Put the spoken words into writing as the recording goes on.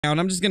And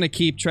I'm just gonna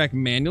keep track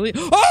manually.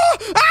 Oh!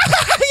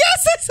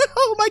 Yes!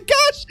 Oh my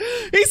gosh!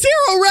 He's here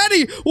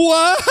already!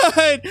 What?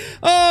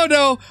 Oh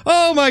no!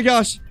 Oh my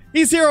gosh!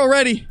 He's here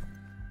already!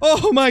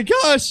 Oh my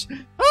gosh!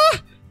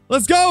 Ah!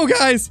 Let's go,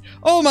 guys!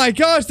 Oh my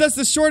gosh, that's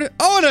the shortest.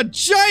 Oh, and a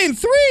giant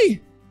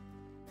 3!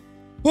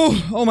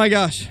 Oh my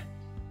gosh.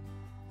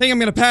 I think I'm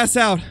gonna pass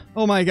out.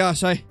 Oh my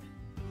gosh, it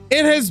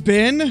has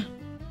been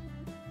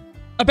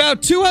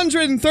about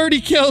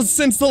 230 kills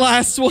since the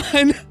last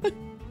one.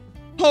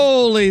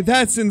 Holy,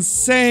 that's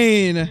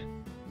insane.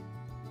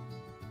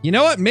 You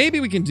know what?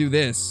 Maybe we can do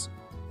this.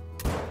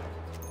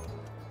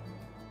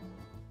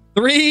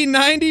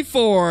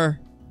 394.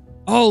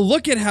 Oh,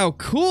 look at how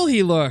cool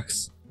he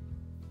looks.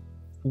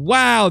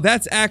 Wow,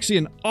 that's actually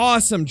an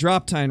awesome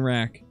drop time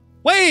rack.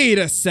 Wait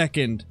a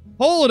second.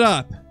 Hold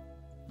up.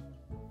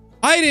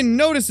 I didn't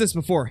notice this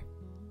before.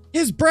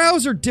 His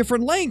brows are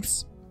different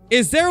lengths.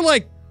 Is there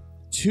like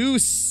 2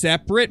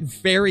 separate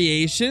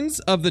variations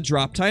of the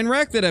drop time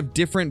rack that have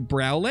different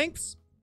brow lengths?